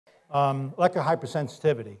Electric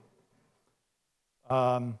hypersensitivity.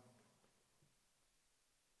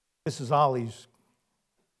 This is Ollie's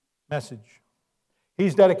message.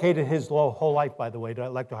 He's dedicated his whole life, by the way, to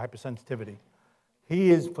electric hypersensitivity.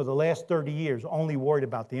 He is, for the last 30 years, only worried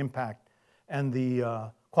about the impact and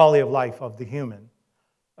the quality of life of the human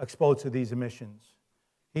exposed to these emissions.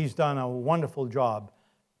 He's done a wonderful job.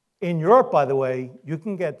 In Europe, by the way, you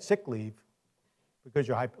can get sick leave because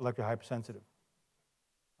you're electric hypersensitive.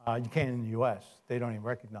 You can't in the US. They don't even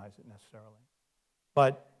recognize it necessarily.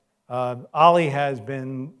 But Ollie has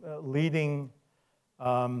been leading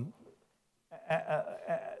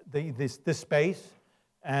this space.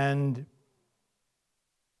 And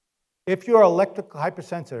if you're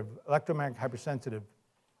electromagnetic hypersensitive,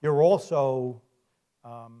 you're also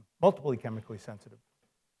multiply chemically sensitive.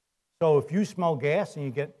 So if you smell gas and you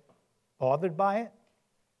get bothered by it,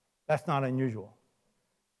 that's not unusual.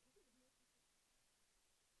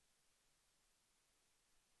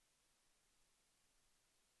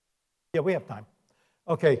 Yeah, we have time.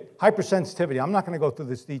 Okay, hypersensitivity. I'm not going to go through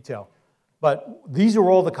this detail, but these are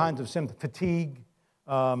all the kinds of symptoms: fatigue,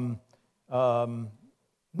 numbness.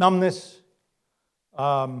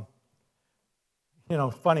 Funny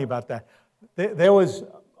about that. There was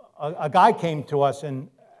a guy came to us, and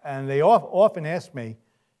they often ask me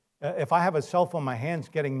if I have a cell phone, my hand's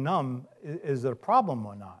getting numb. Is it a problem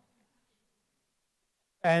or not?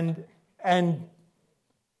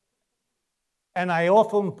 And I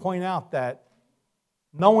often point out that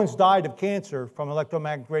no one's died of cancer from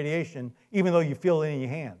electromagnetic radiation, even though you feel it in your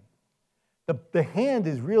hand. The hand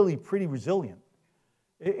is really pretty resilient.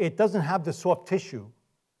 It doesn't have the soft tissue.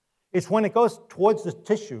 It's when it goes towards the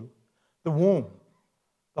tissue, the womb,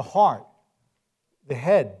 the heart, the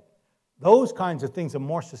head, those kinds of things are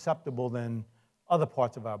more susceptible than other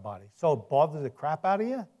parts of our body. So it bothers the crap out of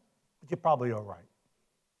you, but you're probably all right.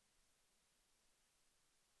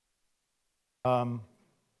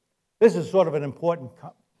 This is sort of an important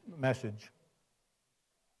message.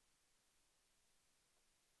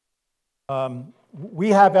 We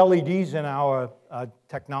have LEDs in our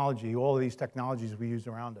technology, all of these technologies we use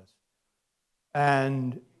around us.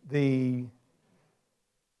 And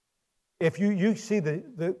if you see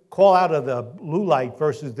the call out of the blue light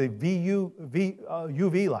versus the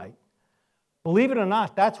UV light, believe it or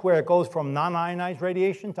not, that's where it goes from non-ionized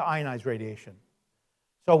radiation to ionized radiation.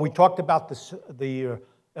 So we talked about the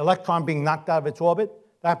electron being knocked out of its orbit.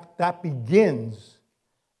 That begins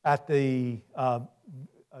at the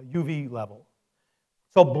UV level.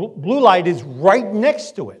 So blue light is right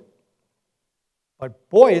next to it. But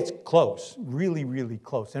boy, it's close, really, really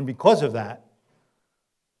close. And because of that,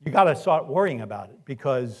 you got to start worrying about it,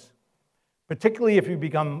 because particularly if your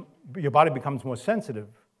body becomes more sensitive,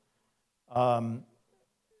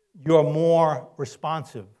 you're more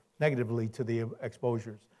responsive negatively to the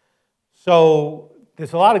exposures. So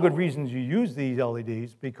there's a lot of good reasons you use these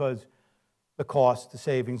LEDs, because the cost, the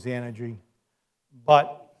savings, the energy,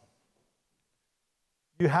 but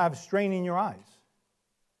you have strain in your eyes.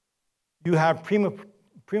 You have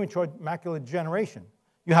premature macular degeneration.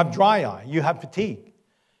 You have dry eye. You have fatigue.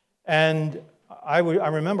 And I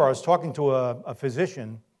remember I was talking to a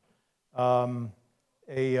physician, a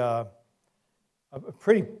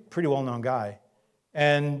pretty well-known guy,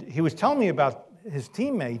 and he was telling me about his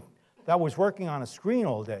teammate that was working on a screen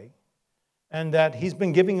all day, and that he's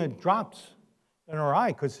been giving her drops in her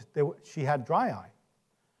eye because she had dry eye.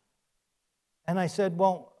 And I said,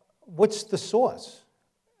 well, what's the source?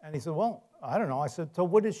 And he said, well, I don't know. I said, so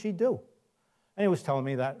what does she do? And he was telling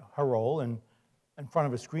me that her role in front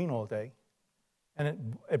of a screen all day.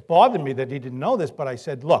 And it bothered me that he didn't know this, but I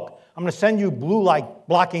said, look, I'm going to send you blue light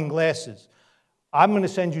blocking glasses. I'm going to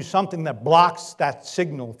send you something that blocks that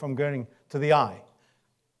signal from getting to the eye.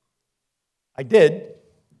 I did,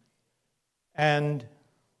 and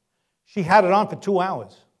she had it on for 2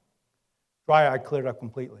 hours. Dry eye cleared up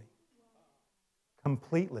completely.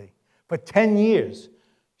 Completely. For 10 years,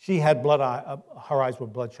 she had her eyes were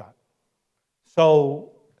bloodshot.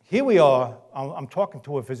 So here we are. I'm talking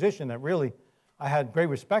to a physician that really I had great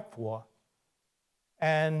respect for.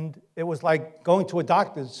 And it was like going to a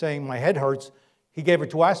doctor saying, my head hurts. He gave her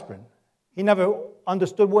 2 aspirin. He never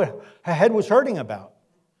understood what her head was hurting about.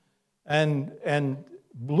 And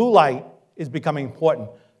blue light is becoming important,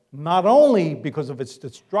 not only because of its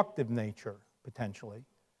destructive nature, potentially,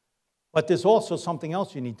 but there's also something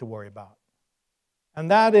else you need to worry about.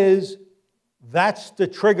 And that's the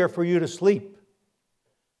trigger for you to sleep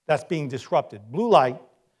that's being disrupted. Blue light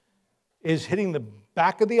is hitting the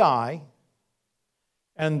back of the eye,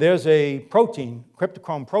 and there's a protein,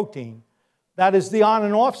 cryptochrome protein, that is the on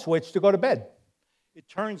and off switch to go to bed. it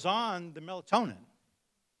turns on the melatonin.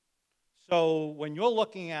 So when you're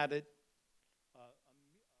looking at it, a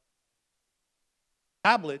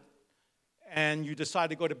tablet, and you decide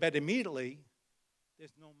to go to bed immediately,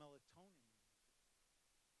 there's no melatonin.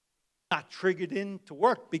 Not triggered in to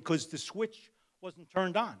work because the switch wasn't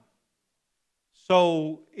turned on.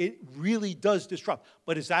 So it really does disrupt.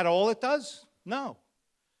 But is that all it does? No.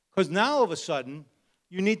 Because now all of a sudden,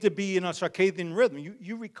 you need to be in a circadian rhythm.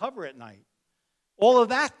 You recover at night. All of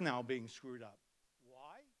that now being screwed up.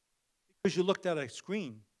 Why? Because you looked at a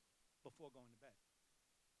screen before going to bed.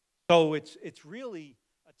 So it's really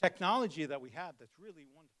a technology that we have that's really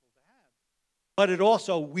wonderful to have. But it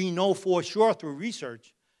also, we know for sure through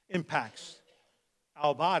research, impacts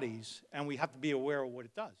our bodies, and we have to be aware of what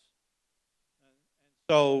it does. And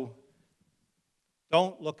so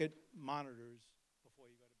don't look at monitors before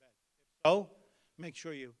you go to bed. If so, make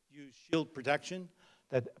sure you use shield protection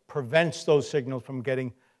that prevents those signals from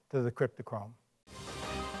getting to the cryptochrome.